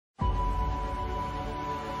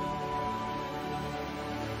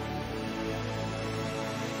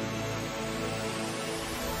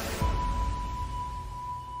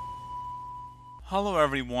Hello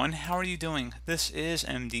everyone, how are you doing? This is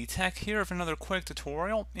MD Tech here with another quick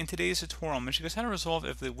tutorial. In today's tutorial, I'm going to show you guys how to resolve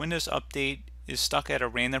if the Windows update is stuck at a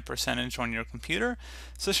random percentage on your computer.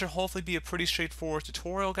 So this should hopefully be a pretty straightforward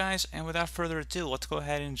tutorial, guys, and without further ado, let's go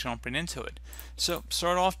ahead and jump right into it. So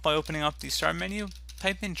start off by opening up the start menu,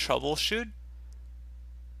 type in troubleshoot.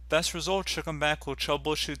 Best result should come back with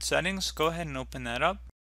troubleshoot settings. Go ahead and open that up.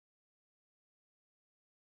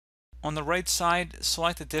 On the right side,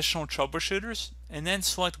 select additional troubleshooters, and then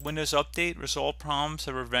select Windows Update, resolve problems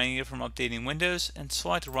that are preventing you from updating Windows, and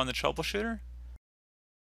select Run the Troubleshooter.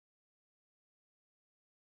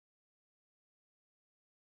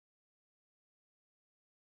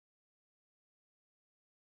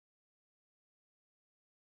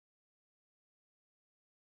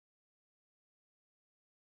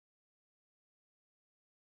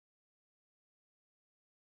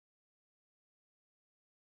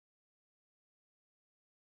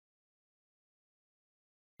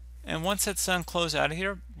 And once that's done, close out of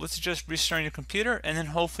here. Let's just restart your computer, and then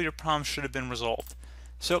hopefully your problem should have been resolved.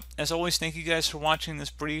 So, as always, thank you guys for watching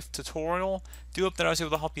this brief tutorial. Do hope that I was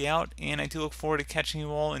able to help you out, and I do look forward to catching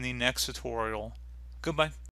you all in the next tutorial. Goodbye.